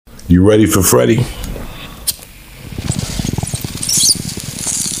You ready for Freddie?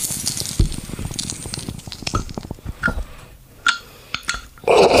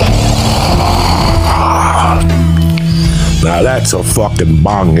 Now that's a fucking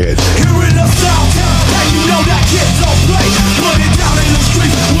bong hit. You're in the South, and you know that kids don't play. Put it down in the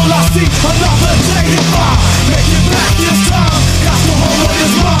street, will I see another day? If I make it back this time, got to hold on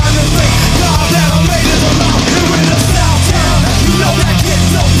his mind and think, God, that I made it alive. You're in the South, you know that kids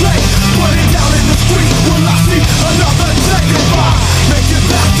don't play. Put it down in the street, will I see another day? If I make it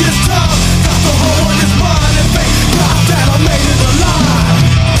back this time, got to hold on his mind and think, God, that I made it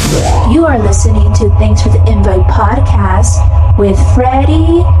alive. You are listening to Thanks for the Invite podcast with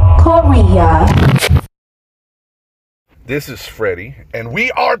Freddie Correa. This is Freddie, and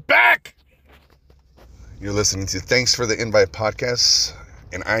we are back! You're listening to Thanks for the Invite podcast,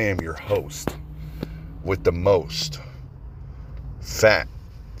 and I am your host with the most fat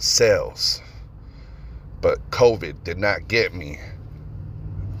sales. But COVID did not get me,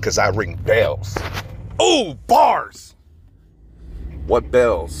 because I ring bells. Oh, bars! What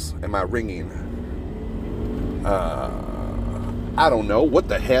bells am I ringing? I don't know. What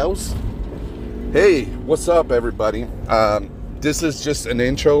the hell's? Hey, what's up, everybody? This is just an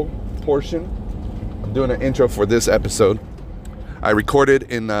intro portion. I'm doing an intro for this episode. I recorded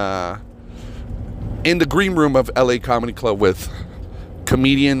in the green room of LA Comedy Club with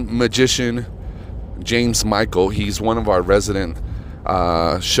comedian, magician James Michael. He's one of our resident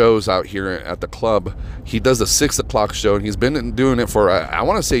shows out here at the club. He does a 6 o'clock show, and he's been doing it for I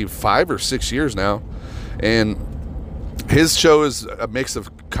want to say 5 or 6 years now. And his show is a mix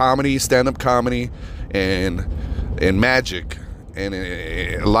of comedy, stand-up comedy, and magic, and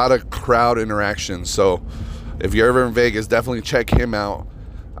a lot of crowd interaction. So if you're ever in Vegas, definitely check him out.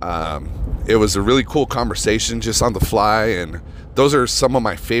 It was a really cool conversation just on the fly, and those are some of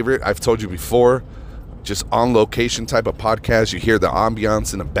my favorite. I've told you before, just on location type of podcast. You hear the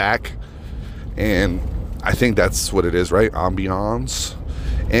ambiance in the back, and I think that's what it is, right? Ambiance.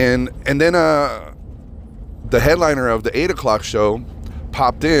 And then the headliner of the 8 o'clock show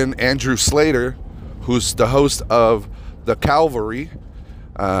popped in, Andrew Slater, who's the host of the Calvary.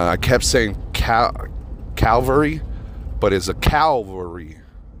 I kept saying Calvary, but it's a Calvary.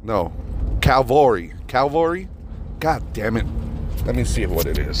 No, Calvary. Calvary? God damn it. Let me see what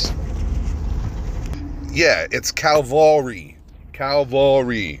it is. Yeah, it's Calvary.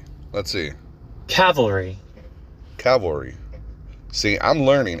 Calvary. Let's see. Cavalry. Calvary. See, I'm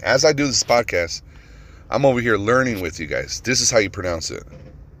learning. As I do this podcast, I'm over here learning with you guys. This is how you pronounce it.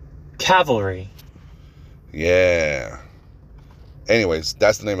 Cavalry. Yeah. Anyways,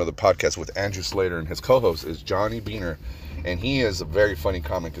 that's the name of the podcast with Andrew Slater, and his co-host is Johnny Beaner, and he is a very funny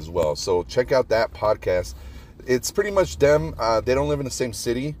comic as well. So check out that podcast. It's pretty much them. They don't live in the same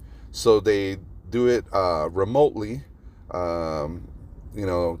city, so they do it remotely,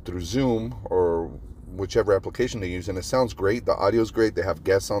 through Zoom or whichever application they use, and it sounds great. The audio is great. They have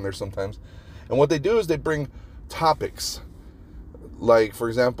guests on there sometimes, and what they do is they bring topics. Like, for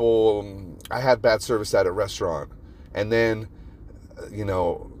example, I had bad service at a restaurant, and then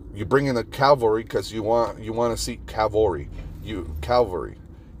you bring in the Calvary because you want to see Calvary. Calvary.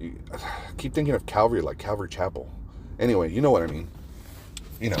 I keep thinking of Calvary like Calvary Chapel. Anyway, you know what I mean.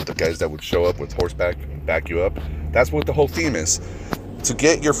 The guys that would show up with horseback and back you up. That's what the whole theme is. To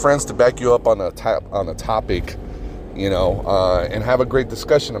get your friends to back you up on a topic, and have a great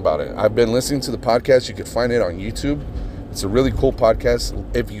discussion about it. I've been listening to the podcast. You can find it on YouTube. It's a really cool podcast.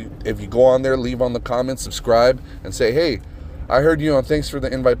 If you go on there, leave on the comments, subscribe, and say, hey, I heard you on Thanks for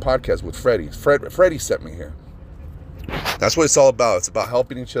the Invite podcast with Freddie. Freddie sent me here. That's what it's all about. It's about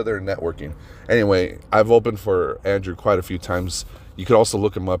helping each other and networking. Anyway, I've opened for Andrew quite a few times. You could also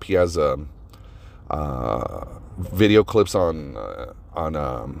look him up. He has video clips on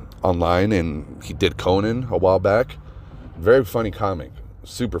online, and he did Conan a while back. Very funny comic,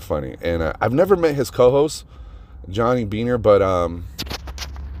 super funny. And I've never met his co-host, Johnny Beaner, but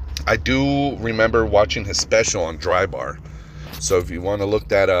I do remember watching his special on Dry Bar. So if you want to look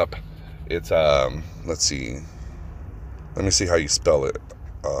that up, it's let's see. Let me see how you spell it.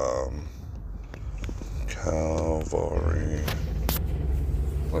 Calvary.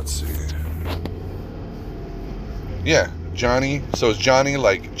 Let's see. Yeah, Johnny. So it's Johnny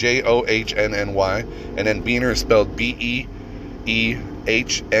like Johnnny, and then Beaner is spelled Beehner,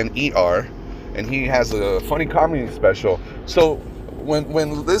 and he has a funny comedy special. So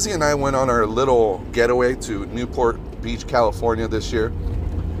when Lizzie and I went on our little getaway to Newport Beach, California this year,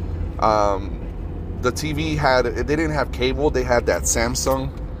 the TV they didn't have cable. They had that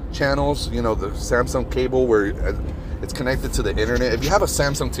Samsung channels, the Samsung cable where It's connected to the internet. If you have a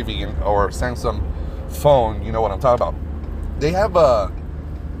Samsung TV or Samsung phone, you know what I'm talking about. They have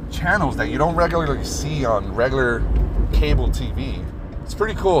channels that you don't regularly see on regular cable TV. It's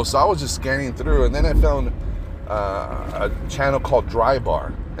pretty cool. So I was just scanning through, and then I found a channel called Dry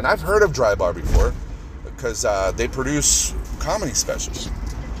Bar. And I've heard of Dry Bar before because they produce comedy specials.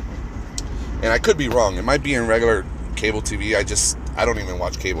 And I could be wrong. It might be in regular cable TV. I don't even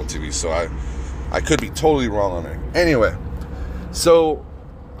watch cable TV, so I could be totally wrong on it. Anyway, so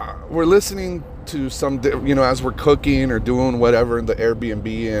we're listening to some, you know, as we're cooking or doing whatever in the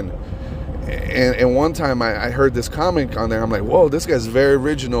Airbnb, and one time I heard this comic on there. I'm like, whoa, this guy's very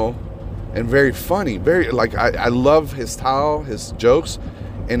original and very funny. Very, like, I love his style, his jokes.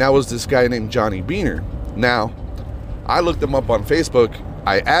 And that was this guy named Johnny Beaner. Now, I looked him up on Facebook.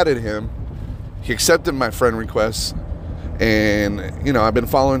 I added him. He accepted my friend request. And, you know, I've been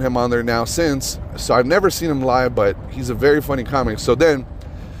following him on there now since. So I've never seen him live, but he's a very funny comic. So then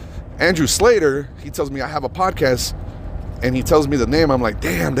Andrew Slater, he tells me I have a podcast, and he tells me the name. I'm like,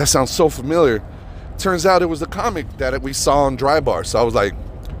 damn, that sounds so familiar. Turns out it was the comic that we saw on Dry Bar. So I was like,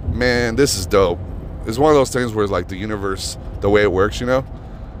 man, this is dope. It's one of those things where it's like the universe, the way it works, you know,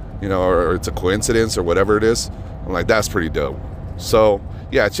 or it's a coincidence or whatever it is. I'm like, that's pretty dope. So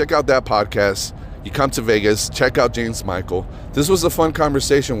yeah, check out that podcast. You come to Vegas, check out James Michael. This was a fun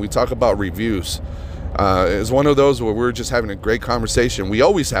conversation. We talk about reviews. It's one of those where we're just having a great conversation. We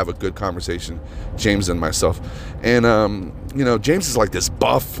always have a good conversation, James and myself. And, you know, James is like this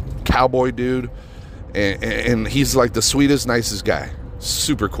buff cowboy dude. And he's like the sweetest, nicest guy.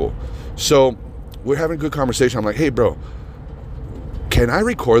 Super cool. So we're having a good conversation. I'm like, hey, bro, can I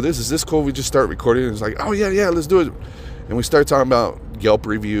record this? Is this cool? We just start recording. And it's like, oh, yeah, let's do it. And we start talking about Yelp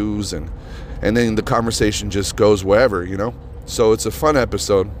reviews. And then the conversation just goes wherever, you know. So it's a fun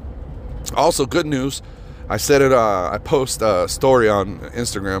episode. Also, good news. I said it. I post a story on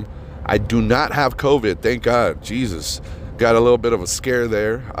Instagram. I do not have COVID. Thank God. Jesus. Got a little bit of a scare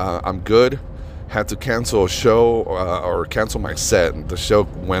there. I'm good. Had to cancel a show or cancel my set. The show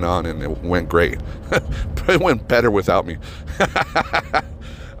went on and it went great. It went better without me.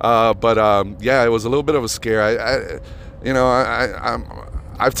 Yeah, it was a little bit of a scare.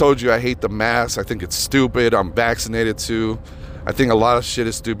 I've told you I hate the mask. I think it's stupid. I'm vaccinated too. I think a lot of shit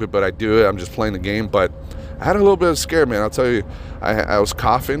is stupid, but I do it. I'm just playing the game. But I had a little bit of scare, man. I'll tell you, I was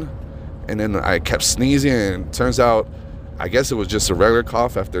coughing, and then I kept sneezing, and it turns out, I guess it was just a regular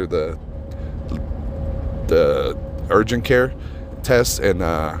cough after the urgent care test and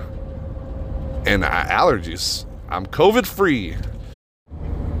allergies. I'm COVID free.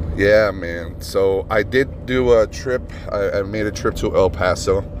 Yeah, man. So I did do a trip. I made a trip to El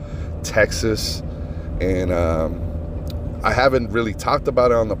Paso, Texas, and I haven't really talked about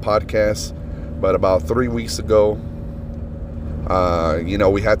it on the podcast, but about 3 weeks ago,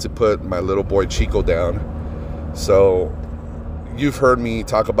 we had to put my little boy Chico down. So you've heard me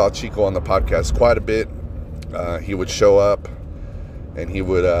talk about Chico on the podcast quite a bit. He would show up and he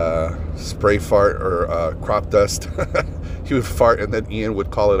would spray fart or crop dust. He would fart and then Ian would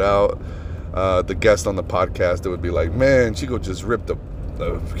call it out. The guest on the podcast, it would be like, man, Chico just ripped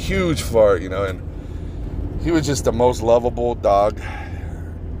a huge fart, and he was just the most lovable dog.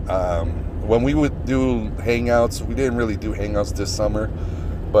 When we would do hangouts, we didn't really do hangouts this summer,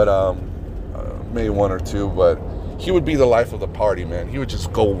 but maybe one or two, but he would be the life of the party, man. He would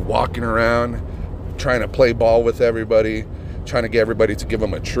just go walking around, trying to play ball with everybody, trying to get everybody to give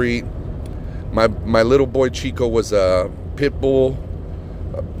him a treat. My little boy Chico was a pit bull.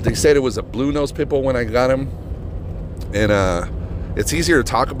 They said it was a blue nose pit bull when I got him, and it's easier to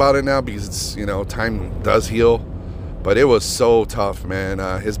talk about it now because it's, time does heal, but it was so tough, man.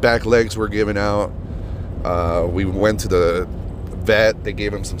 His back legs were giving out. We went to the vet. They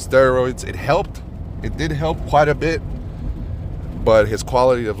gave him some steroids. It helped. It did help quite a bit, but his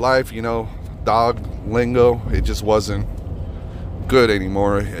quality of life, dog lingo, it just wasn't good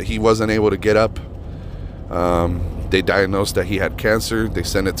anymore. He wasn't able to get up. They diagnosed that he had cancer. They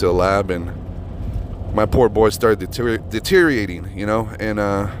sent it to a lab, and my poor boy started deteriorating,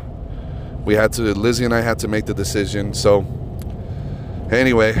 and Lizzie and I had to make the decision. So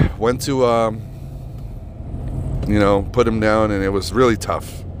anyway, went to, put him down, and it was really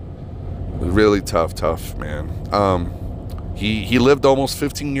tough. Really tough, man. He lived almost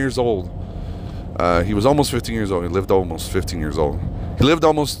 15 years old. He was almost 15 years old. He lived almost 15 years old. He lived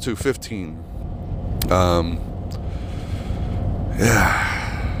almost to 15.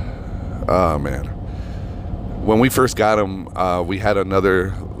 Yeah. Oh, man. When we first got him, we had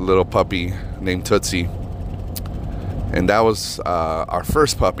another little puppy named Tootsie. And that was our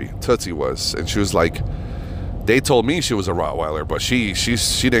first puppy, Tootsie was. And she was like They told me she was a Rottweiler, but she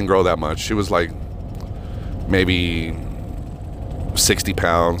didn't grow that much. She was like maybe 60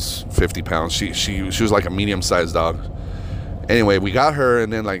 pounds, 50 pounds. She was like a medium-sized dog. Anyway, we got her,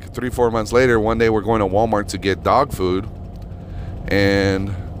 and then like 3-4 months later, one day we're going to Walmart to get dog food,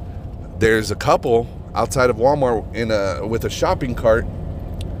 and there's a couple outside of Walmart with a shopping cart,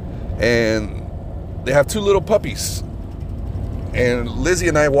 and they have 2 little puppies. And Lizzie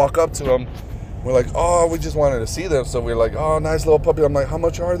and I walk up to them. We're like, oh, we just wanted to see them. So we're like, oh, nice little puppy. I'm like, how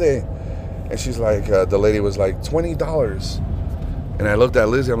much are they? And she's like, the lady was like, $20. And I looked at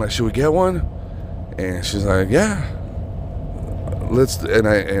Lizzie. I'm like, should we get one? And she's like, yeah. Let's. And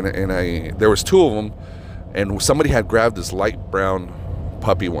I there was 2 of them, and somebody had grabbed this light brown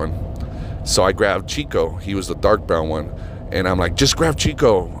puppy one. So I grabbed Chico. He was the dark brown one. And I'm like, just grab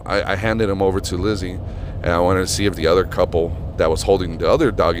Chico. I handed him over to Lizzie, and I wanted to see if the other couple that was holding the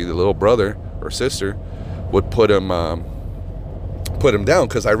other doggy, the little brother or sister, would put him down,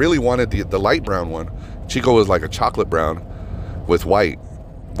 because I really wanted the light brown one. Chico was like a chocolate brown with white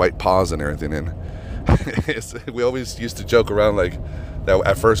paws and everything. And we always used to joke around like that.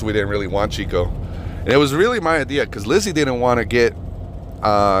 At first, we didn't really want Chico, and it was really my idea, because Lizzie didn't want to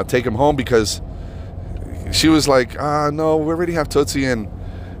take him home, because she was like, no, we already have Tootsie, and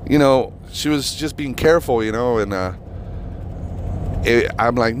she was just being careful, and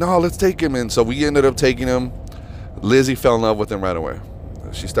I'm like, no, let's take him. And so we ended up taking him. Lizzie fell in love with him right away.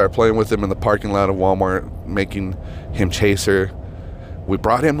 She started playing with him in the parking lot of Walmart, making him chase her. We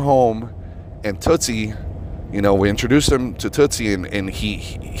brought him home, and Tootsie, we introduced him to Tootsie, and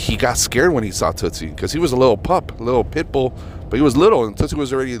he got scared when he saw Tootsie, because he was a little pup, a little pit bull, but he was little, and Tootsie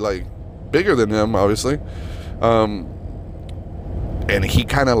was already like bigger than him, obviously. And he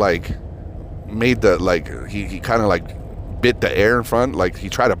kind of like made he kind of like bit the air in front, like he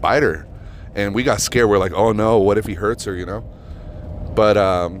tried to bite her, and we got scared. We're like, oh no, what if he hurts her, But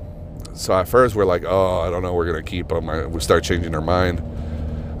so at first we're like, oh, I don't know, we're gonna keep him. We start changing our mind,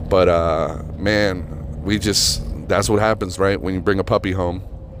 but man, that's what happens, right, when you bring a puppy home.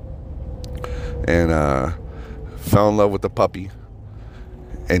 And fell in love with the puppy,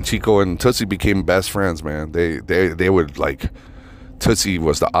 and Chico and Tootsie became best friends, man. They would like, Tootsie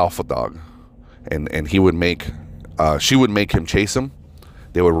was the alpha dog, and he would she would make him chase him.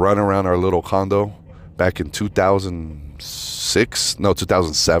 They would run around our little condo back in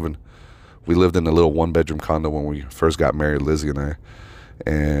 2007. We lived in a little 1-bedroom condo when we first got married, Lizzie and I.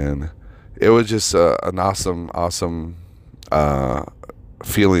 And it was just an awesome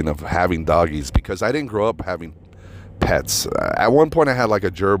feeling of having doggies, because I didn't grow up having pets. At one point I had like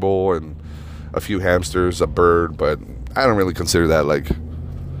a gerbil and a few hamsters, a bird, but I don't really consider that like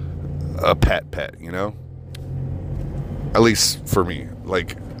a pet, At least for me.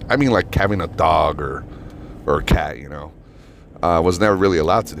 Like, I mean, like having a dog or a cat, was never really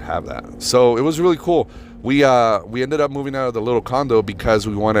allowed to have that. So it was really cool. We ended up moving out of the little condo because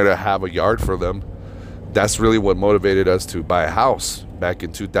we wanted to have a yard for them. That's really what motivated us to buy a house back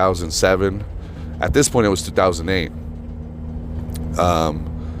in 2007. At this point, it was 2008.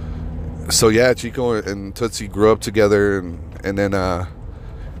 So yeah, Chico and Tootsie grew up together, and then I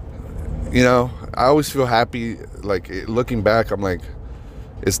always feel happy, like looking back, I'm like,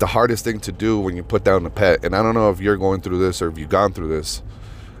 it's the hardest thing to do when you put down a pet. And I don't know if you're going through this or if you've gone through this,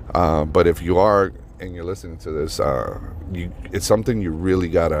 but if you are and you're listening to this, it's something you really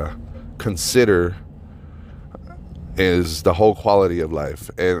gotta consider, is the whole quality of life.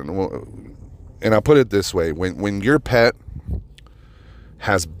 And I'll put it this way: when your pet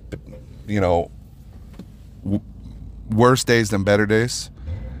has worse days than better days,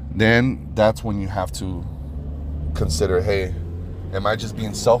 then that's when you have to consider, hey, am I just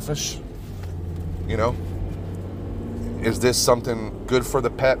being selfish? Is this something good for the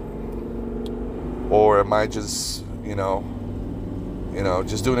pet? Or am I just,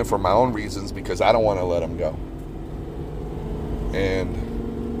 just doing it for my own reasons because I don't want to let him go?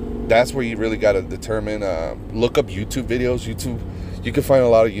 And that's where you really got to determine, look up YouTube videos. You can find a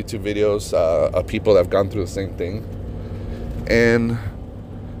lot of YouTube videos of people that have gone through the same thing. And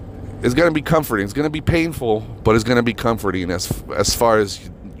it's going to be comforting. It's going to be painful, but it's going to be comforting as far as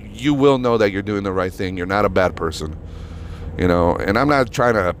you will know that you're doing the right thing. You're not a bad person, and I'm not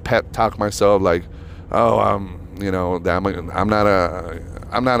trying to pep talk myself like, oh, I'm not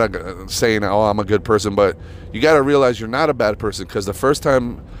saying, oh, I'm a good person, but you got to realize you're not a bad person, because the first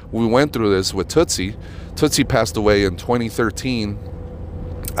time we went through this with Tootsie passed away in 2013.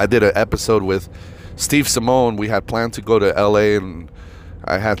 I did an episode with Steve Simone. We had planned to go to LA, and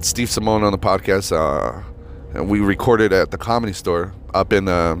I had Steve Simone on the podcast, and we recorded at the Comedy Store up in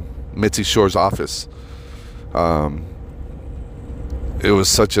Mitzi Shore's office. It was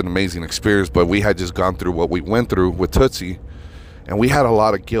such an amazing experience, but we had just gone through what we went through with Tootsie, and we had a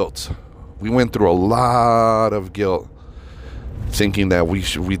lot of guilt. We went through a lot of guilt, thinking that we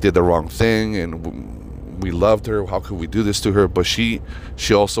did the wrong thing, and we loved her. How could we do this to her? But she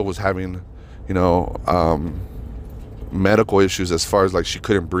also was having, medical issues as far as like she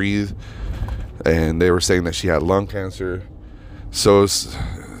couldn't breathe, and they were saying that she had lung cancer. So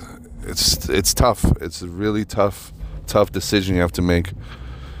it's tough. It's a really tough decision you have to make,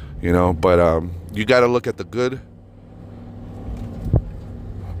 but you got to look at the good,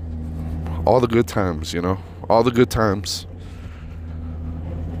 all the good times, all the good times.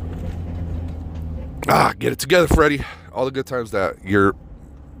 Get it together, Freddie. All the good times that your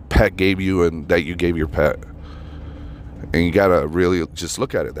pet gave you and that you gave your pet, and you got to really just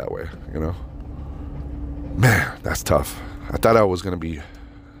look at it that way. Man, that's tough. I thought I was going to be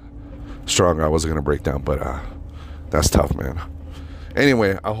strong. I wasn't going to break down, but that's tough, man.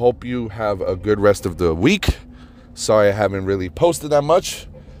 Anyway, I hope you have a good rest of the week. Sorry I haven't really posted that much.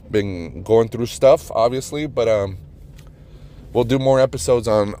 Been going through stuff, obviously, but we'll do more episodes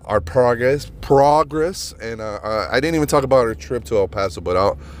on our progress. And I didn't even talk about our trip to El Paso,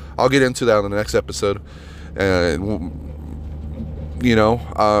 but I'll get into that in the next episode. And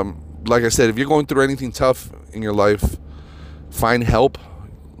like I said, if you're going through anything tough in your life, find help.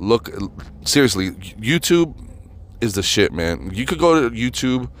 Look, seriously, YouTube is the shit, man. You could go to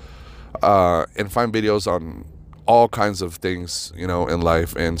YouTube and find videos on all kinds of things, in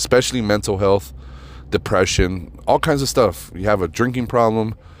life, and especially mental health, depression, all kinds of stuff. You have a drinking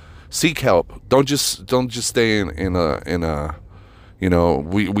problem, seek help. Don't just stay in a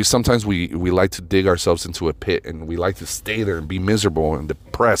we sometimes we like to dig ourselves into a pit, and we like to stay there and be miserable and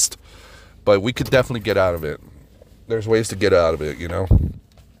depressed. But we could definitely get out of it. There's ways to get out of it,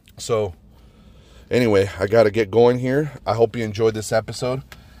 So anyway, I got to get going here. I hope you enjoyed this episode,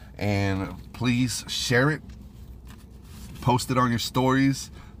 and please share it, post it on your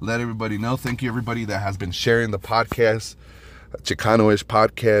stories, let everybody know. Thank you, everybody that has been sharing the podcast, Chicano-ish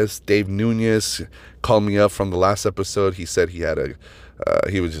podcast. Dave Nunez called me up from the last episode. He said he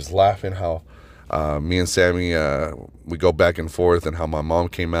was just laughing how me and Sammy, we go back and forth, and how my mom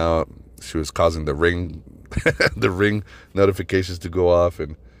came out. She was causing the ring notifications to go off,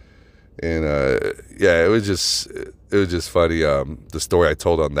 and it was just funny. The story I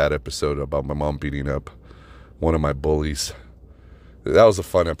told on that episode about my mom beating up one of my bullies. That was a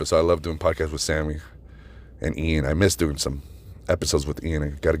fun episode. I love doing podcasts with Sammy and Ian. I miss doing some episodes with Ian. I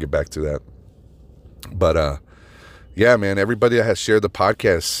got to get back to that. But yeah, man, everybody that has shared the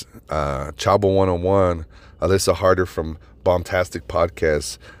podcast, Chabo 101, Alyssa Harder from Bombtastic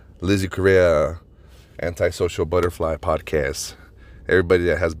Podcast, Lizzie Correa, Antisocial Butterfly Podcast, everybody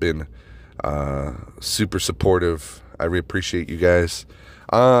that has been super supportive. I really appreciate you guys.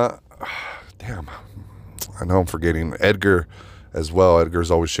 Damn, I know I'm forgetting Edgar as well. Edgar's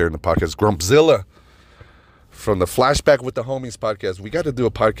always sharing the podcast. Grumpzilla from the Flashback with the Homies podcast. We got to do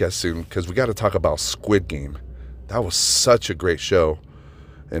a podcast soon because we got to talk about Squid Game. That was such a great show,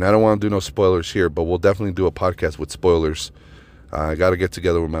 and I don't want to do no spoilers here, but we'll definitely do a podcast with spoilers. I got to get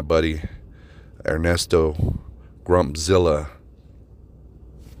together with my buddy Ernesto Grumpzilla.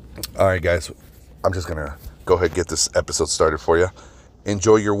 All right, guys, I'm just gonna go ahead and get this episode started for you.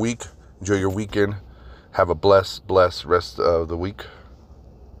 Enjoy your week, enjoy your weekend. Have a blessed rest of the week.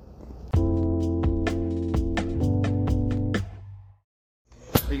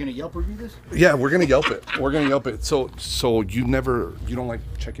 Are you gonna Yelp review this? Yeah, we're gonna Yelp it. So you don't like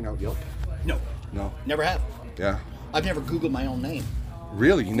checking out Yelp? No, Never have. yeah. I've never Googled my own name.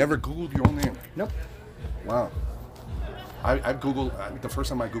 Really? You never Googled your own name? Nope. Wow. I Googled, the first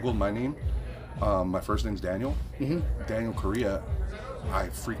time I Googled my name, my first name's Daniel. Mm-hmm. Daniel Correa. I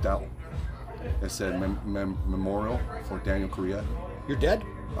freaked out. It said memorial for Daniel Correa. You're dead?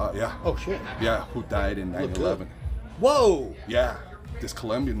 Yeah. Oh, shit. Yeah, who died in 9/11. Whoa! Yeah. This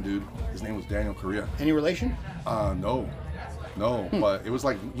Colombian dude, his name was Daniel Correa. Any relation? No, but it was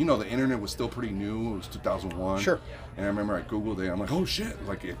like, the internet was still pretty new. It was 2001. Sure. And I remember I Googled it. I'm like, oh shit.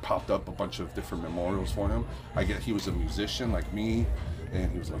 Like, it popped up a bunch of different memorials for him. He was a musician like me,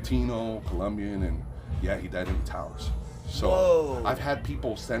 and he was Latino, Colombian, and yeah, he died in the towers. So whoa. I've had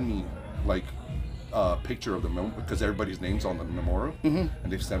people send me like a picture of the because everybody's name's on the memorial, and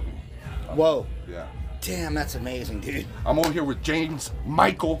they've sent me. Whoa. Yeah. Damn, that's amazing, dude. I'm over here with James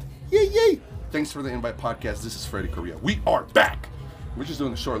Michael. Yay! Thanks for the invite, podcast. This is Freddie Correa. We are back. We're just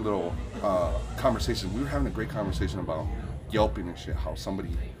doing a short little conversation. We were having a great conversation about Yelping and shit. How somebody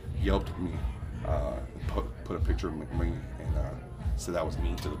Yelped me, put a picture of me, and said that was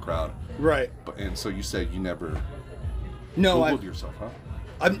mean to the crowd. Right. But and so you said you never No, Googled yourself, huh?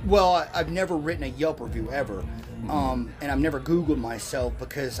 I've never written a Yelp review ever, and I've never Googled myself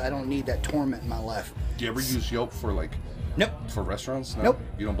because I don't need that torment in my life. Do you ever use Yelp for like Nope. for restaurants? No? Nope.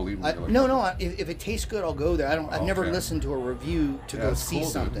 You don't believe in it? No. If it tastes good, I'll go there. I've never Okay. listened to a review to Yeah, go that's see cool,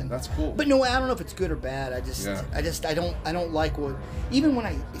 dude. something. That's cool. But no, I don't know if it's good or bad. I Yeah. don't like what. Even when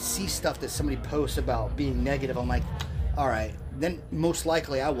I see stuff that somebody posts about being negative, I'm like, all right. Then most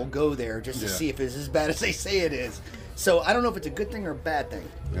likely I will go there just to Yeah. see if it's as bad as they say it is. So I don't know if it's a good thing or a bad thing.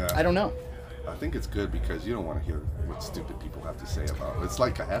 Yeah. I don't know. I think it's good because you don't want to hear what stupid people have to say about it. It's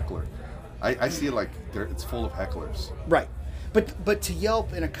like a heckler. I see it like it's full of hecklers. Right. But to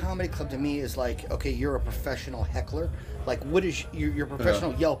Yelp in a comedy club to me is like, okay, you're a professional heckler. Like, what is you're a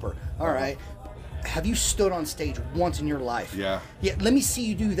professional Yelper? All right. Have you stood on stage once in your life? Yeah. Yeah. Let me see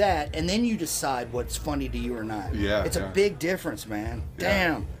you do that, and then you decide what's funny to you or not. Yeah, It's a yeah. big difference, man. Yeah.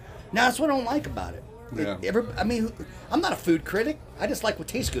 Damn. Now that's what I don't like about it. Yeah. I mean, I'm not a food critic. I just like what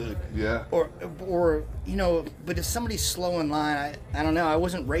tastes good. Yeah. Or you know, but if somebody's slow in line, I don't know. I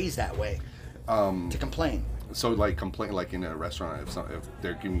wasn't raised that way. To complain. So like complain like in a restaurant if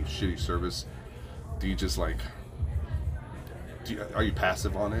they're giving you shitty service, do you just like are you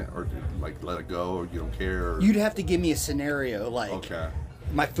passive on it or do you, like let it go or you don't care? Or, You'd have to give me a scenario like okay.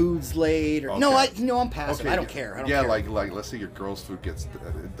 my food's late or no, Okay. I'm passive. I don't care. I don't yeah, care. like let's say your girl's food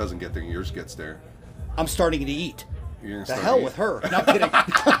it doesn't get there, and yours gets there. I'm starting to eat. You're gonna The start hell eating. with her. No, I'm kidding.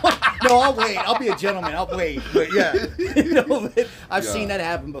 No, I'll wait. I'll be a gentleman. I'll wait. But yeah, but I've Yeah. seen that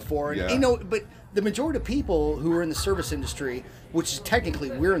happen before. And, Yeah. but the majority of people who are in the service industry, which is technically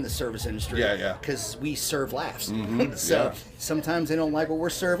we're in the service industry, Yeah, yeah. because we serve laughs. So yeah. sometimes they don't like what we're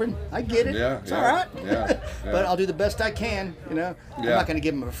serving. I get it. Yeah, it's yeah, all right. yeah, But yeah. I'll do the best I can. I'm Yeah. not going to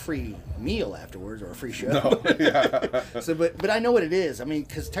give them a free meal afterwards or a free show. No, yeah, So, but I know what it is. I mean,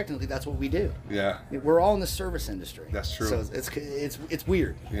 because technically that's what we do. yeah, We're all in the service industry. That's true. So it's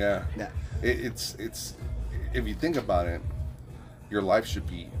weird. yeah. Yeah. It's if you think about it, your life should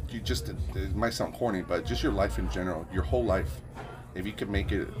be it might sound corny, but just your life in general, your whole life. If you could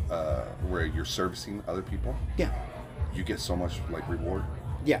make it where you're servicing other people, Yeah. you get so much like reward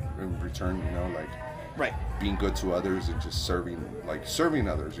Yeah. in return. Like Right. being good to others and just serving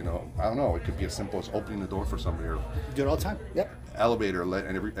others. I don't know. It could be as simple as opening the door for somebody or Do it all the time. Yep. elevator,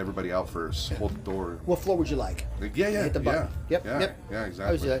 letting everybody out first, hold the door. What floor would you like? Like, yeah, Hit the button. yeah, Yep. yeah, Yep. yeah, I always do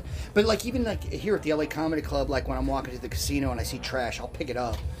exactly. that. But like even like here at the LA Comedy Club, like when I'm walking to the casino and I see trash, I'll pick it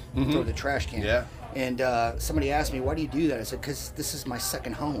up, and throw it in the trash can. Mm-hmm. Yeah. And somebody asked me, "Why do you do that?" I said, "Because this is my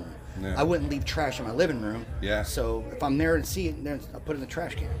second home. Yeah. I wouldn't leave trash in my living room. Yeah. So if I'm there and see it, then I'll put it in the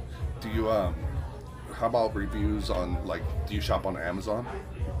trash can." Do you how about reviews on do you shop on Amazon?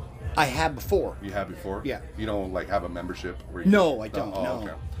 I have before. You have before? Yeah. You don't have a membership? Where you No, I don't. Oh, no.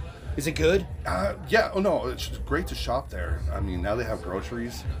 okay. Is it good? Yeah. Oh no, it's great to shop there. I mean, now they have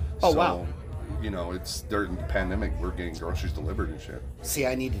groceries. Oh, so, wow. It's during the pandemic. We're getting groceries delivered and shit. See,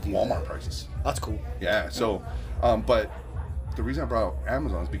 I need to do Walmart that. prices. That's cool. Yeah. So, but the reason I brought up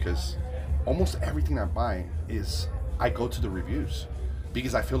Amazon is because almost everything I buy I go to the reviews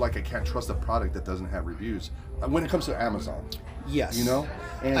because I feel like I can't trust a product that doesn't have reviews when it comes to Amazon. Yes.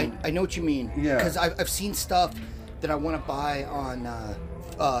 And I know what you mean. Yeah. Because I've seen stuff that I want to buy on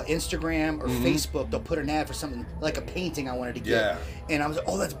Instagram or Facebook. They'll put an ad for something like a painting I wanted to get. Yeah. And I was like,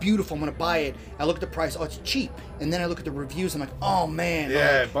 oh, that's beautiful. I'm going to buy it. I look at the price. Oh, it's cheap. And then I look at the reviews. I'm like, oh, man.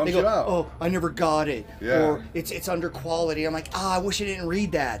 Yeah, it bums they go, you out. oh, I never got it. Yeah. Or it's under quality. I'm like, I wish I didn't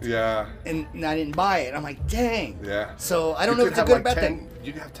read that. Yeah. And I didn't buy it. I'm like, dang. Yeah. So I don't You know if could it's a have, good or bad 10 thing.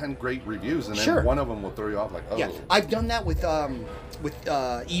 You can have 10 great reviews, and then Sure. one of them will throw you off like, oh. Yeah, I've done that with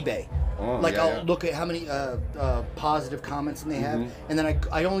eBay. Oh, like yeah, I'll yeah. look at how many positive comments they have, Mm-hmm. and then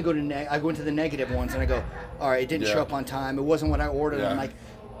I only go to I go into the negative ones, and I go, all right, it didn't Yeah. show up on time. It wasn't what I ordered. Yeah.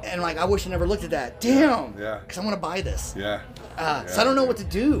 And I wish I never looked at that. Damn. Yeah. Because I want to buy this. Yeah. So I don't know what to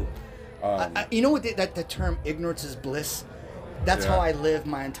do. Um, You know what the term ignorance is bliss? That's Yeah. how I live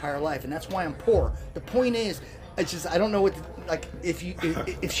my entire life, and that's why I'm poor. The point is, it's just I don't know what to,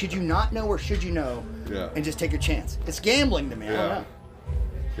 if should you not know or should you know, Yeah. and just take your chance. It's gambling to me. I don't know.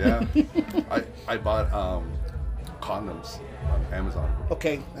 Yeah. I bought condoms on Amazon.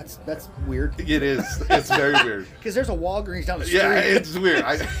 Okay, that's weird. It is. It's very weird. Because there's a Walgreens down the street. Yeah, it's weird.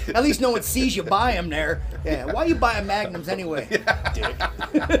 At least no one sees you buy them there. Yeah. Why you buying Magnums anyway? Dick.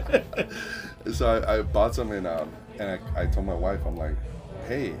 So I bought some and I told my wife, I'm like,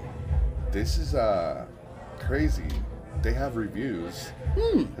 hey, this is crazy. They have reviews.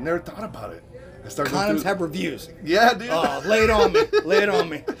 I never thought about it. I started going Condoms through- have reviews. Yeah, dude. Oh, lay it on me. Lay it on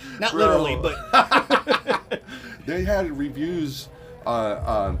me. Not Bro. literally, but They had reviews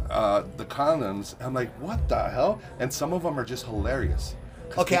the condoms. I'm like, what the hell? And some of them are just hilarious.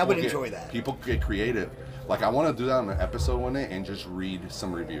 'Cause Okay, I would people enjoy that. People get creative. Like, I want to do that on an episode one day and just read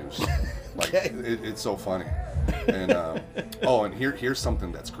some reviews. Like, Okay. it's so funny. And and here's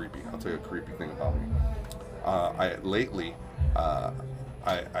something that's creepy. I'll tell you a creepy thing about me. I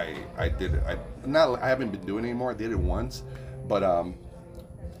haven't been doing it anymore. I did it once, but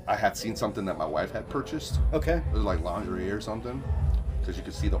I had seen something that my wife had purchased. Okay. It was like lingerie or something, because you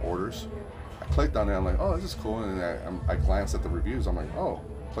could see the orders. I clicked on it. I'm like, oh, this is cool. And I glanced at the reviews. I'm like, oh,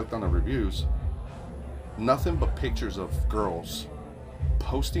 clicked on the reviews. Nothing but pictures of girls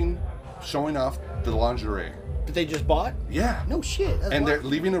posting, showing off the lingerie. That they just bought? Yeah. No shit. That's And they're wild.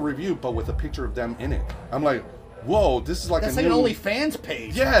 leaving a review, but with a picture of them in it. I'm like, whoa, this is like That's a like new... an OnlyFans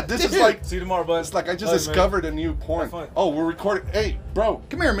page. Yeah, this is like... See you tomorrow, bud. It's like I just All right, man. discovered a new porn. Have fun. Oh, we're recording... Hey, bro.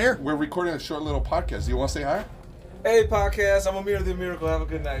 Come here, Amir. We're recording a short little podcast. Do you want to say hi? Hey, podcast. I'm Amir the Miracle. Have a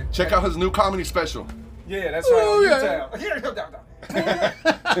good night. Check out his new comedy special. Yeah, that's right. On yeah. U-Town.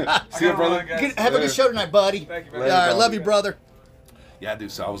 See you, brother. Have a good show tonight, buddy. Thank you, man. All right, love you, brother. Yeah,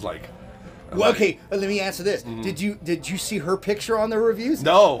 dude. So I was like... Well, okay, let me answer this. Did you see her picture on the reviews? Mm-hmm.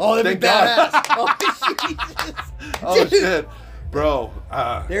 No, Oh, that'd be thank God. badass. Oh, Jesus. Oh, Dude, shit. Bro.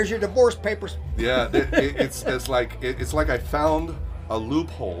 There's your divorce papers. Yeah, it's like I found a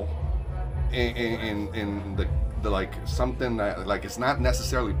loophole in the like something that, like, it's not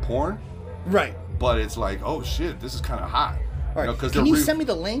necessarily porn, Right. but it's like, oh shit, this is kind of hot. All right. 'cause Can they're you send me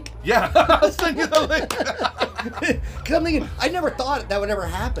the link? Yeah, I'll send you the link. Because I'm thinking, I never thought that would ever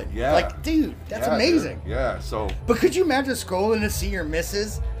happen. Yeah. Like, dude, that's Yeah, amazing. dude. Yeah. So. But could you imagine scrolling to see your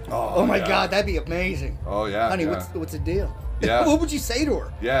missus? Oh my yeah. God, that'd be amazing. Oh yeah. Honey, yeah. what's the deal? Yeah. What would you say to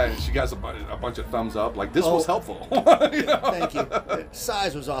her? Yeah, and she got a bunch of thumbs up. Like, this was helpful. You know? Thank you.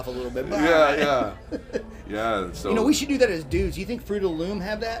 Size was off a little bit. But Yeah. Yeah. So. You know, we should do that as dudes. You think Fruit of the Loom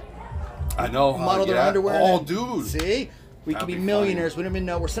have that? I know. Model their yeah. underwear? Oh, and- dude. See? We could That'd be be millionaires. We don't even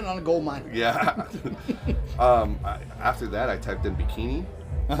know. We're sitting on a gold mine. Yeah. After that, I typed in bikini,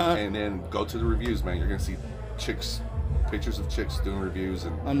 and then go to the reviews, man. You're gonna see pictures of chicks doing reviews,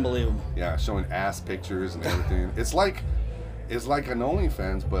 and Unbelievable. yeah, showing ass pictures and everything. It's like an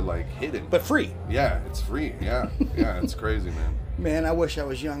OnlyFans, but like hidden. But free. yeah, it's free. Yeah, it's crazy, man. Man, I wish I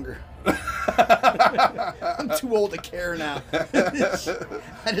was younger. I'm too old to care now.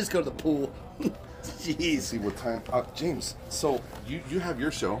 I just go to the pool. Jeez. See what time? James. So you have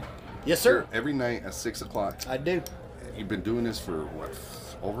your show. Yes, sir. Every night at 6 o'clock. I do. You've been doing this for what?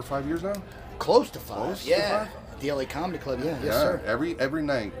 Over 5 years now? Close to 5. Close to yeah. 5? The LA Comedy Club. Yeah. Yes, Yeah. sir. Every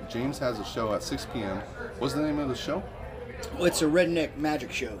night, James has a show at 6 p.m. What's the name of the show? Well, it's a redneck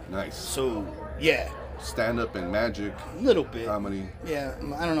magic show. Nice. So, yeah. Stand up and magic A little bit. comedy. Yeah.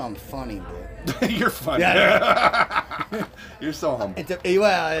 I don't know. I'm funny, but. You're funny. Yeah. You're so humble. It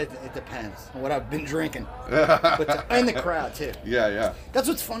depends on what I've been drinking. But and the crowd, too. Yeah. That's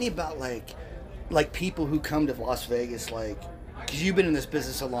what's funny about like people who come to Las Vegas, like, because you've been in this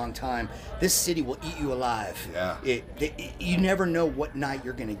business a long time. This city will eat you alive. Yeah. You never know what night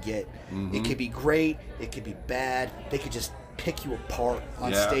you're gonna get. Mm-hmm. It could be great. It could be bad. They could just pick you apart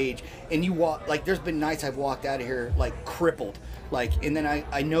on Yeah. stage, and you walk like. There's been nights I've walked out of here like crippled. Like, and then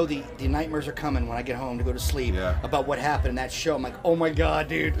I know the nightmares are coming when I get home to go to sleep Yeah. about what happened in that show. I'm like, oh my God,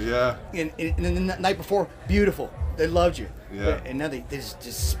 dude. Yeah. And then the night before, beautiful. They loved you. Yeah. And now they just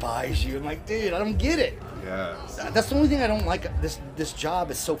despise you. I'm like, dude, I don't get it. Yeah. That's the only thing I don't like. This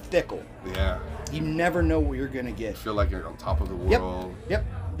job is so fickle. Yeah. You never know what you're gonna get. Feel like you're on top of the Yep. world. Yep.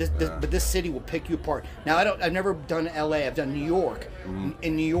 Yeah. But this city will pick you apart. Now I've never done LA. I've done New York.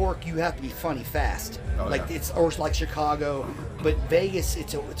 In New York, you have to be funny fast. Oh, like yeah. it's like Chicago, but Vegas,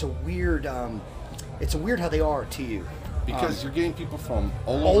 it's a weird how they are to you. Because you're getting people from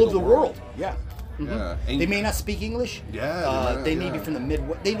all All over the world. Yeah. Yeah. And They may not speak English. Yeah, They may yeah. be from the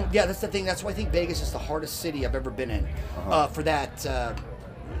Midwest. They don't. Yeah, that's the thing. That's why I think Vegas is the hardest city I've ever been in for that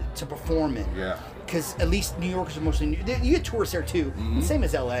to perform in. Yeah. Because at least New Yorkers are mostly you get tourists there too. Same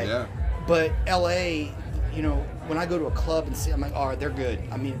as LA. Yeah. But LA, you know, when I go to a club and see, I'm like, oh, they're good.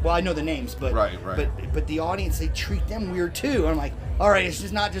 I mean, well, I know the names, but Right. But the audience, they treat them weird too. I'm like, all right, it's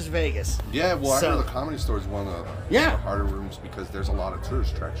just not just Vegas. Yeah, well, So- I heard the Comedy Store is one of the Yeah. harder rooms because there's a lot of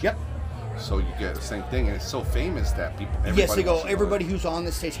tourist attraction. Yep. So you get the same thing, and it's so famous that people. Yes, they go. wants to Everybody who's on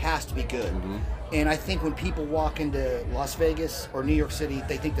this stage has to be good. And I think when people walk into Las Vegas or New York City,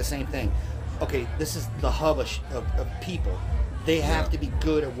 they think the same thing. Okay, this is the hub of people. They have to be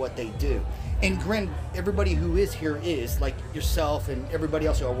good at what they do. And granted, everybody who is here is like yourself and everybody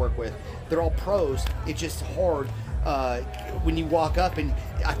else who I work with. They're all pros. It's just hard when you walk up and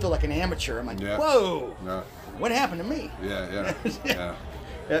I feel like an amateur. I'm like, Yeah. whoa. Yeah. what happened to me? Yeah.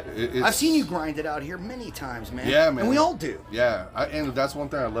 I've seen you grind it out here many times, man. Yeah, man. And we all do. Yeah, and that's one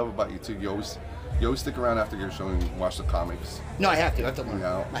thing I love about you too. You always stick around after your show and watch the comics. No, I have to. I have to learn.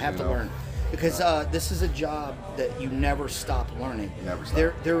 Yeah, I have you to know. learn because this is a job that you never stop learning. Never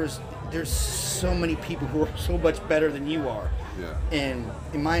stop. There's so many people who are so much better than you are. Yeah. And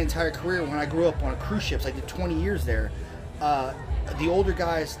in my entire career, when I grew up on cruise ships, I did 20 years there. The older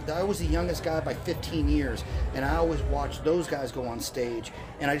guys, I was the youngest guy by 15 years, and I always watched those guys go on stage,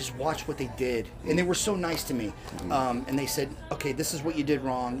 and I just watched what they did, and they were so nice to me. And they said, okay, this is what you did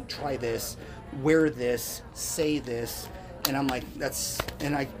wrong, try this, wear this, say this, and I'm like,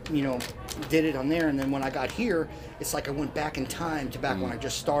 and I, did it on there, and then when I got here, it's like I went back in time to back when I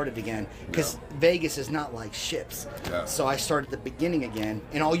just started again, because Vegas is not like ships. Yeah. So I started at the beginning again,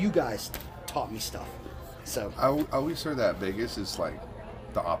 and all you guys taught me stuff. So I always heard that Vegas is like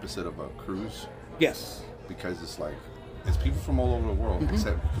the opposite of a cruise yes. because it's people from all over the world,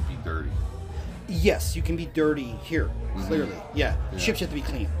 except it could be dirty. Yes, you can be dirty here, clearly. Yeah. Ships have to be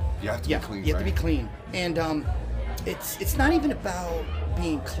clean. You have to be clean. You have to be right? clean. And it's not even about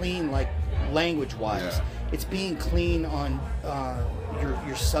being clean like language-wise. Yeah. It's being clean on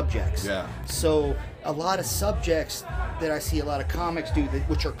your subjects. Yeah. So a lot of subjects that I see a lot of comics do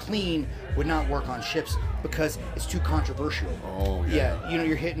which are clean would not work on ships because it's too controversial. Oh, yeah. Yeah,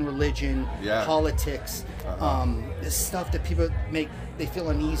 you're hitting religion, Yeah. politics, this stuff that people they feel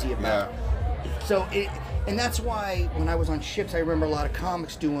uneasy about. Yeah. So and that's why when I was on ships, I remember a lot of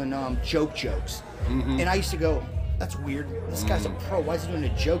comics doing jokes, and I used to go, "That's weird. This guy's a pro. Why is he doing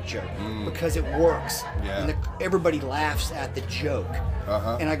a joke?" Because it works, Yeah. and everybody laughs at the joke,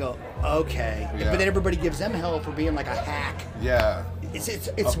 and I go, "Okay," Yeah. but then everybody gives them hell for being like a hack. Yeah. It's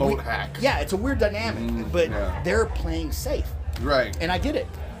a boat hack. Yeah, it's a weird dynamic, but yeah. they're playing safe, Right. and I get it.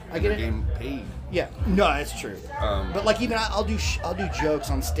 I get They're it. getting paid. Yeah, no, that's true. But like even I'll do jokes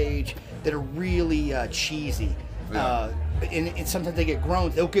on stage that are really cheesy, Yeah. and sometimes they get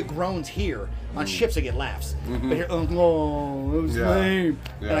groans. They'll get groans here on ships. They get laughs, but here, oh, it was Yeah. lame.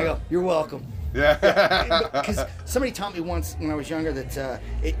 And I Yeah. go, you're welcome. Yeah. Because somebody taught me once when I was younger that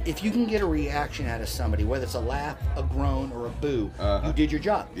if you can get a reaction out of somebody, whether it's a laugh, a groan, or a boo, you did your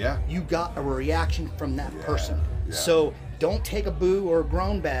job. Yeah. You got a reaction from that person. Yeah. So don't take a boo or a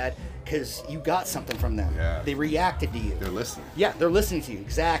groan bad because you got something from them. Yeah. They reacted to you. They're listening. Yeah, they're listening to you.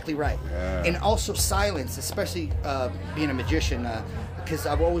 Exactly right. Yeah. And also silence, especially being a magician, because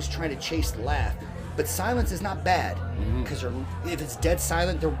I've always tried to chase the laugh. But silence is not bad because if it's dead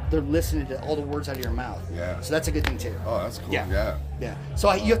silent, they're listening to all the words out of your mouth. Yeah. So that's a good thing too. Oh, that's cool. Yeah. Yeah. Yeah.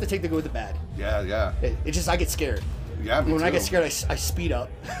 So you have to take the good with the bad. Yeah. It just I get scared. Yeah, me When I too. get scared, I speed up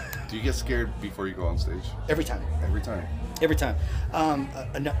Do you get scared before you go on stage? every time. Every time. Every time.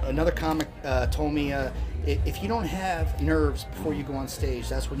 Another comic told me if you don't have nerves before you go on stage,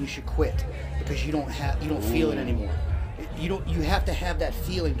 that's when you should quit because you don't feel it anymore. You have to have that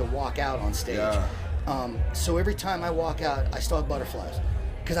feeling to walk out on stage. Yeah. So every time I walk out, I still have butterflies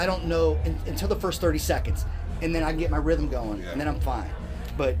because I don't know until the first 30 seconds, and then I can get my rhythm going, and then I'm fine.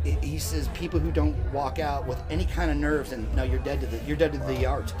 But he says people who don't walk out with any kind of nerves, and no, you're dead to the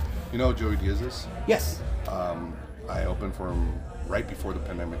art. You know who Joey Diaz is? Yes. I opened for him right before the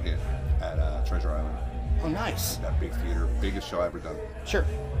pandemic hit at Treasure Island. Oh, nice. That big theater, biggest show I ever done. Sure.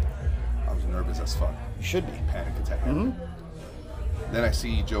 I was nervous as fuck. You should be. Panic attack. Then I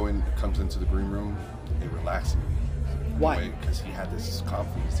see Joey comes into the green room. It relaxed me. Why? Because he had this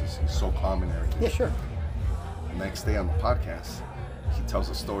confidence. He's so calm and everything. Yeah, sure. The next day on the podcast, he tells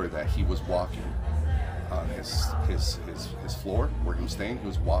a story that he was walking on his floor where he was staying. He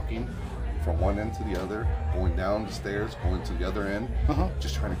was walking from one end to the other, going down the stairs, going to the other end,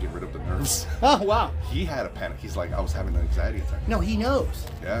 just trying to get rid of the nerves. Oh, wow. He had a panic. He's like, I was having an anxiety attack. No, he knows.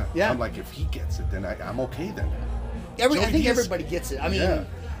 Yeah. Yeah. I'm like, if he gets it, then I'm okay then. I Joey think Diaz- everybody gets it. I mean, Yeah.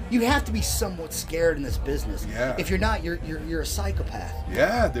 you have to be somewhat scared in this business. Yeah. If you're not, you're a psychopath.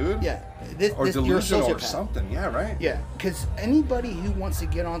 Yeah, dude. Yeah. Or you're a delusional or sociopath. something. Yeah, right. Yeah, because anybody who wants to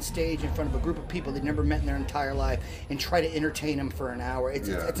get on stage in front of a group of people they've never met in their entire life and try to entertain them for an hour, it's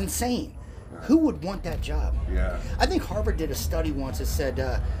insane. Who would want that job? Yeah. I think Harvard did a study once that said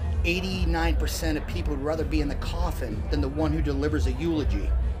 89% of people would rather be in the coffin than the one who delivers a eulogy.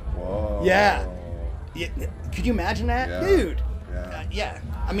 Whoa. Yeah. Could you imagine that? Yeah. Dude. Yeah. Yeah.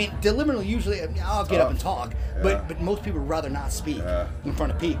 I mean, deliberately, usually, I'll get up and talk, Yeah. but most people would rather not speak Yeah. in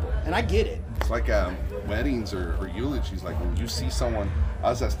front of people. And I get it. It's like weddings or eulogies. Like when you see someone,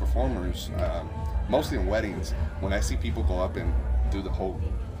 us as performers, mostly in weddings, when I see people go up and do the whole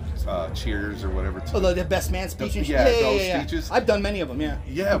cheers or whatever. To Oh, the best man speech and shit? yeah, those speeches. I've done many of them, yeah.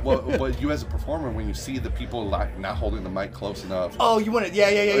 Yeah, but you as a performer, when you see the people like not holding the mic close enough, Oh, you want it?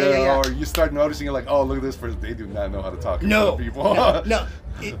 Yeah. or you start noticing, you're like, oh, look at this person, they do not know how to talk in No, front of people. no.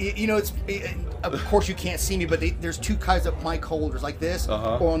 You know, of course you can't see me, but there's two kinds of mic holders like this,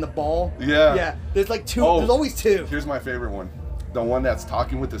 or on the ball. Yeah. There's like two. Oh, there's always two. Here's my favorite one. The one that's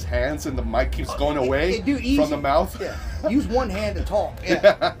talking with his hands and the mic keeps going away Dude, easy. from the mouth. Yeah. Use one hand to talk.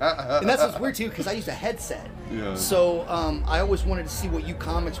 Yeah. And that's what's weird too, because I use a headset. Yeah. So I always wanted to see what you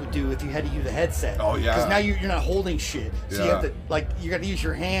comics would do if you had to use a headset. Oh, yeah. Because now you're not holding shit, so you Yeah. have to you got to use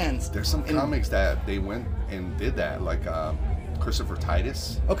your hands. There's some And- comics that they went and did that, like Christopher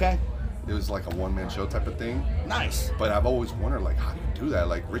Titus. Okay. It was like a one-man show type of thing. Nice. But I've always wondered, like, how do you do that?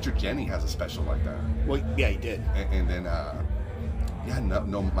 Like Richard Jenney has a special like that, Well, yeah, you did. and then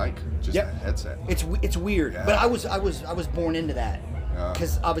no mic, just Yep. a headset. It's weird, Yeah. but I was born into that Yeah.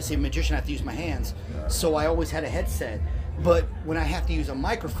 because obviously a magician I have to use my hands, so I always had a headset. But when I have to use a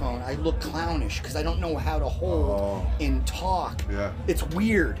microphone, I look clownish because I don't know how to hold and talk. Yeah. It's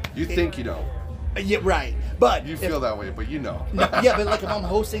weird. You think you know, Yeah, right. But you if- feel that way, but you know. No, yeah, but like if I'm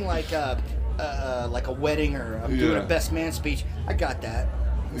hosting like a wedding or I'm doing Yeah. a best man speech, I got that.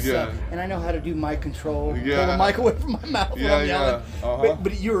 So, Yeah. and I know how to do mic control. Yeah. Pull the mic away from my mouth when Yeah, I'm yelling. yeah. Uh-huh.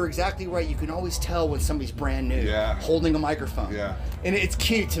 But you're exactly right. You can always tell when somebody's brand new. Yeah. Holding a microphone. Yeah. And it's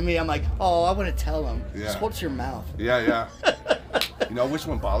cute to me. I'm like, oh, I want to tell them. Yeah. Just hold your mouth. Yeah. You know which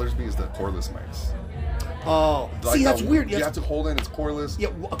one bothers me is the cordless mics. Oh, Like see, that's weird. You Yes. have to hold it, it's cordless. Yeah.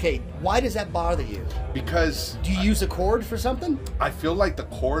 Okay. Why does that bother you? Because Do you use a cord for something? I feel like the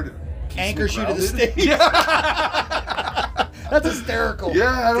cord keeps me Anchors you to the grounded. stage. Yeah. That's hysterical.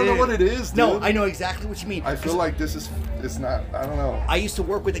 Yeah, I don't know Dude. what it is, dude. No, I know exactly what you mean. I feel like it's not, I don't know. I used to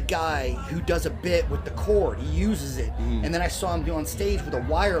work with a guy who does a bit with the cord. He uses it. Mm. And then I saw him do on stage with a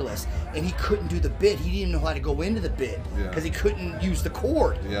wireless, and he couldn't do the bit. He didn't know how to go into the bit Yeah. because he couldn't use the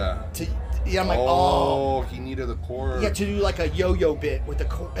cord. Yeah. I'm like, oh. He needed a cord. Yeah, to do like a yo-yo bit with the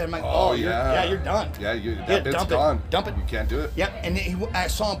cord. And I'm like, Oh, yeah. yeah. You're done. Yeah, Yeah, that bit's dump gone. it. Dump it. You can't do it. Yep. And then I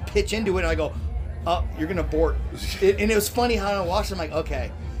saw him pitch into it, and I go, oh, you're going to abort. And it was funny how I watched it. I'm like,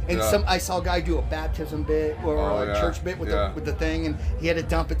 okay. And Yeah. I saw a guy do a baptism bit or Oh, a yeah. church bit with Yeah. the thing, and he had to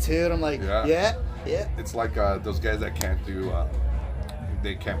dump it too. And I'm like, Yeah. yeah. It's like those guys that can't do,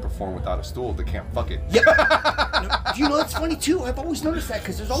 they can't perform without a stool. They can't fuck it. Yep. Do you know that's funny too? I've always noticed that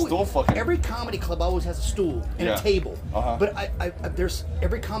because there's always Stool fucking. every comedy club always has a stool and Yeah. a table. Uh-huh. But I there's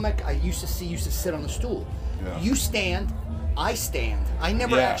every comic I used to sit on a stool. Yeah. You stand, I stand. I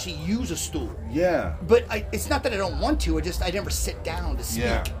never Yeah. actually use a stool. Yeah. But it's not that I don't want to. I never sit down to speak.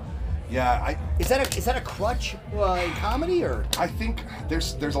 Yeah. Yeah. Is that a crutch in comedy or? I think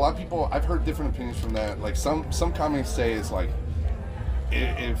there's a lot of people. I've heard different opinions from that. Like some comics say it's like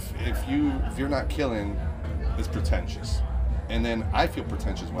if you're not killing, it's pretentious, and then I feel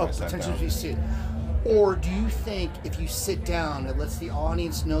pretentious when I sat potentially down. you sit. Or do you think if you sit down, it lets the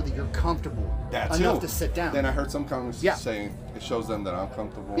audience know that you're comfortable That enough too. to sit down? Then I heard some comics Yeah. saying it shows them that I'm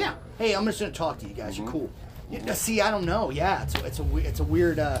comfortable. Yeah. Hey, I'm just gonna talk to you guys. Mm-hmm. You're cool. Yeah, see, I don't know. Yeah, it's a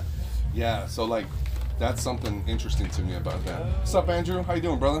weird. Yeah. So like, that's something interesting to me about that. What's up, Andrew? How you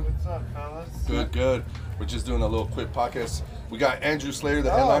doing, brother? What's up, fellas? Good. We're just doing a little quick podcast. We got Andrew Slater,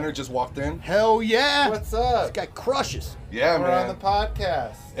 the Oh. headliner, just walked in. Hell yeah! What's up? This guy crushes. Yeah, We're man. on the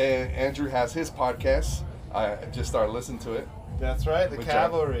podcast. And Andrew has his podcast. I just started listening to it. That's right, the With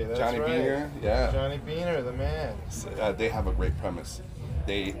Cavalry. That's Johnny right. Beaner, yeah. Johnny Beaner, the man. They have a great premise.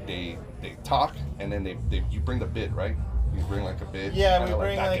 They talk, and then you bring the bit, right? You bring like a bit. Yeah, kinda we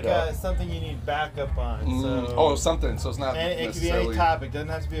bring back like it up. something you need backup on. So Oh, something. So it's not and it could be necessarily. any topic. Doesn't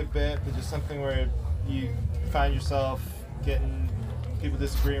have to be a bit, but just something where you find yourself getting people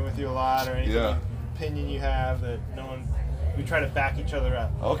disagreeing with you a lot, or any Yeah. opinion you have that no one. We try to back each other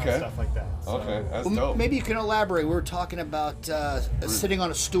up. Okay. On stuff like that. So. Okay, that's Well, dope. maybe you can elaborate. We were talking about sitting on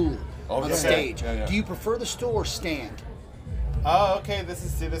a stool Oh, on yeah. stage. Yeah. Do you prefer the stool or stand? Oh, okay. This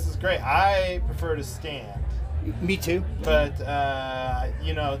is great. I prefer to stand. Me too. But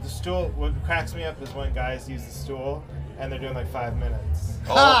the stool. What cracks me up is when guys use the stool and they're doing like 5 minutes.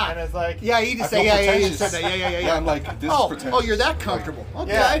 Ah! And it's like, Yeah, you I just feel say yeah, you pretentious. said that. Yeah. Yeah, I'm like, this is Oh, pretentious. you're that Like, comfortable.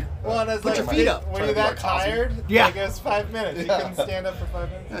 Okay. yeah. Well, and it's Put like your feet up. when Trying you're to be that like Cosby. tired, Yeah. like it's 5 minutes. You Yeah. can stand up for 5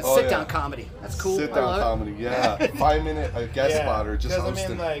 minutes. Oh, Sit yeah. down comedy. That's cool. Sit I down love it. comedy. Yeah. 5 minute guest spotter just because hosting. I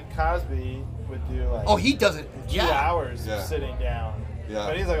mean, like Cosby would do like Oh, he does it. 2 Yeah. hours Yeah. of sitting down. Yeah.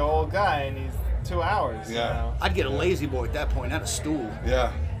 But he's like an old guy and he's 2 hours. Yeah. You know? I'd get a lazy boy at that point, not a stool.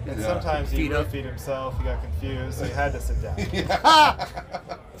 Yeah. And yeah. sometimes he Feet up. roofied himself. He got confused, so he had to sit down.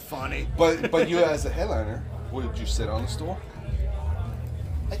 Funny. But you as a headliner, would you sit on the stool?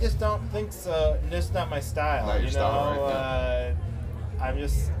 just don't think so. Just not my style. Not your you style, know, right,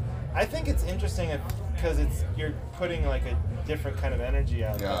 I think it's interesting because you're putting like a different kind of energy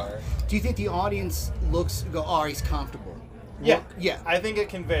out there. Do you think the audience go, oh, he's comfortable? Yeah, Yeah. I think it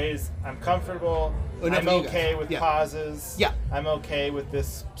conveys. I'm comfortable. Enough I'm of you okay guys. with Yeah. pauses. Yeah. I'm okay with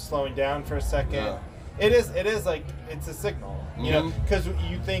this slowing down for a second. Yeah. It is like it's a signal, you know, because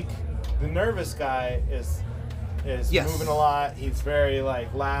you think the nervous guy is Yes. moving a lot. He's very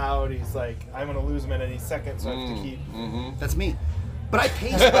like loud. He's like, I'm gonna lose him at any second, so I have to keep. That's me. But I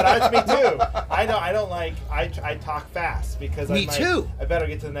pace. But that's me too. I don't like. I talk fast because Me too. I better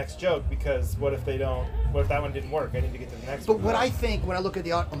get to the next joke because what if that one didn't work? I need to get to the next But one. what I think when I look at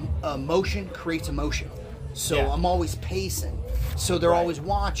the motion creates emotion. So Yeah. I'm always pacing. So they're Right. always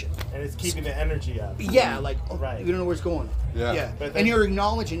watching. And it's keeping the energy up. Yeah, like Right. you don't know where it's going. Yeah. But then- And you're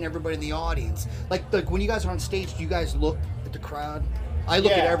acknowledging everybody in the audience. Like when you guys are on stage, do you guys look at the crowd? I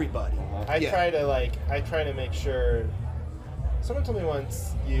look at Yeah. everybody. I Yeah. try to make sure. Someone told me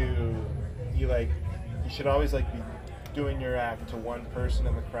once you should always like be doing your act to one person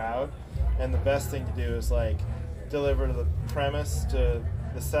in the crowd, and the best thing to do is like deliver the premise to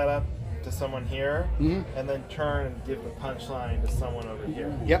the setup to someone here, and then turn and give the punchline to someone over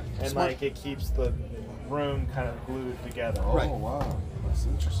here. Yep. And Smart. like it keeps the room kind of glued together. Oh, Right. wow. That's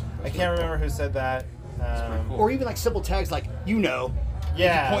interesting. I can't remember who said that. cool. Or even like simple tags like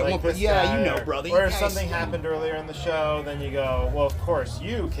Yeah, point like one this per- yeah, guy, you know, or- brother, you Or if guys- something happened earlier in the show, then you go, well, of course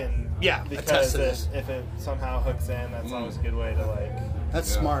you can. Yeah, attest because to this. if it somehow hooks in, that's always a good way to like.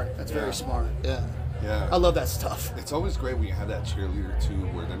 That's Yeah. smart. That's Yeah. very smart. Yeah. Yeah. I love that stuff. It's always great when you have that cheerleader too,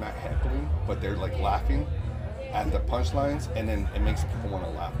 where they're not heckling, but they're like laughing at the punchlines, and then it makes people want to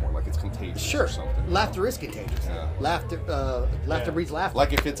laugh more, like it's contagious Sure. or something. you Laughter know? is contagious. Yeah. Laughter Yeah. breeds laughter.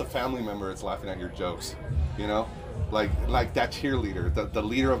 Like if it's a family member, it's laughing at your jokes, you know, like that cheerleader, the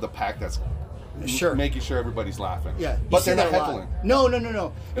leader of the pack that's Sure. making sure everybody's laughing. Yeah, you but see they're not that a lot. heckling. No.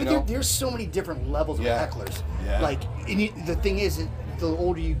 You know? There's so many different levels of Yeah. hecklers. Yeah. Like, the thing is, the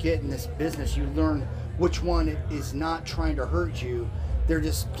older you get in this business, you learn which one is not trying to hurt you. They're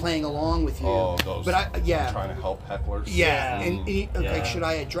just playing along with you. Oh, those. But trying to help hecklers. Yeah, Yeah. and okay, Yeah. should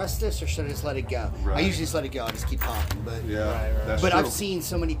I address this or should I just let it go? I Right. usually just let it go. I just keep talking. But Yeah, Right. that's but true. I've seen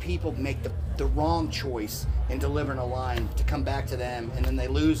so many people make the wrong choice in delivering a line to come back to them, and then they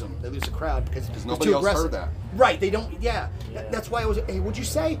lose them. They lose the crowd because it's nobody too else aggressive. heard that. Right? They don't. Yeah. That's why I was. Hey, what'd you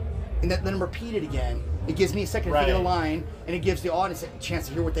say? And let them repeat it again. It gives me a second to Right. figure the line, and it gives the audience a chance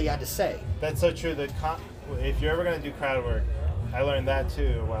to hear what they had to say. That's so true. If you're ever gonna do crowd work, I learned that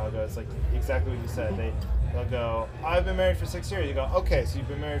too a while ago. It's like exactly what you said. They'll go, I've been married for 6 years. You go, okay, so you've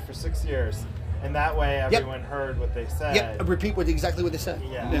been married for 6 years, and that way everyone heard what they said. Yep. Repeat exactly what they said.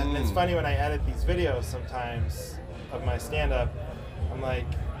 Yeah, and it's funny when I edit these videos sometimes of my stand-up, I'm like,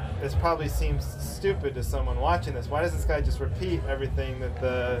 this probably seems stupid to someone watching this. Why does this guy just repeat everything that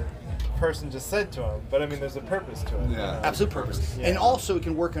the person just said to him? But I mean, there's a purpose to it. you Yeah. know? Absolute purpose. Yeah. And also it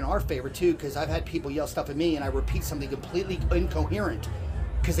can work in our favor too, because I've had people yell stuff at me and I repeat something completely incoherent.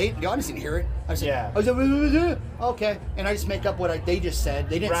 Because the audience didn't hear it. I said, Yeah. okay. And I just make up what they just said.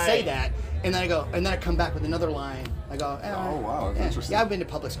 They didn't say Right. that. And then I come back with another line. I go, Oh, wow, that's interesting. Yeah, I've been to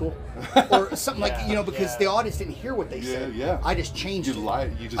public school. Or something like, because Yeah. the audience didn't hear what they Yeah, said. yeah. I just changed You it.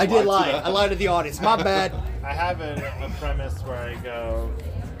 lied. You just I did lied to lie. them. I lied to the audience. My bad. I have a premise where I go,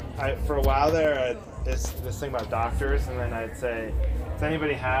 for a while there, this thing about doctors, and then I'd say, does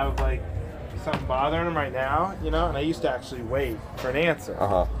anybody have like something bothering them right now? You know, and I used to actually wait for an answer.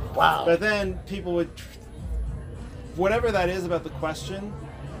 Uh-huh. Wow. But then people would, whatever that is about the question,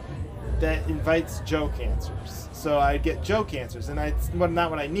 that invites joke answers. So I get joke answers, and it's not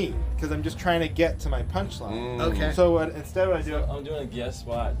what I need, because I'm just trying to get to my punchline. Okay. So instead what I do, I'm doing a guest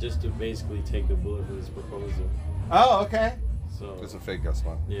spot just to basically take the bullet for this proposal. oh, okay. So It's a fake guest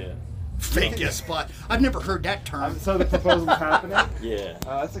one. yeah, Fake guest spot. I've never heard that term. So the proposal's happening? yeah.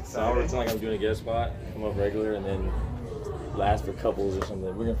 Oh, that's So I'm exciting. pretend like I'm doing a guest spot, come up regular, and then last for couples or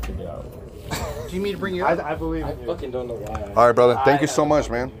something. We're gonna figure it out. Do you mean to bring your I believe I in you. fucking don't know why. All right, brother. Thank you I so much,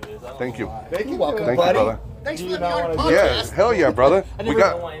 fucking man. do this. I don't Thank know you. why. Thank you, welcome, Thank you, buddy. brother. Thanks Do for you letting me not on your wanna do podcast. Yeah, hell yeah, brother. I We never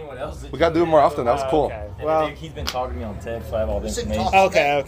got want anyone else to we got to do it more often. That was cool. Okay. And Well, he's been talking to me on text, so I have all the Sit and information. talk. okay.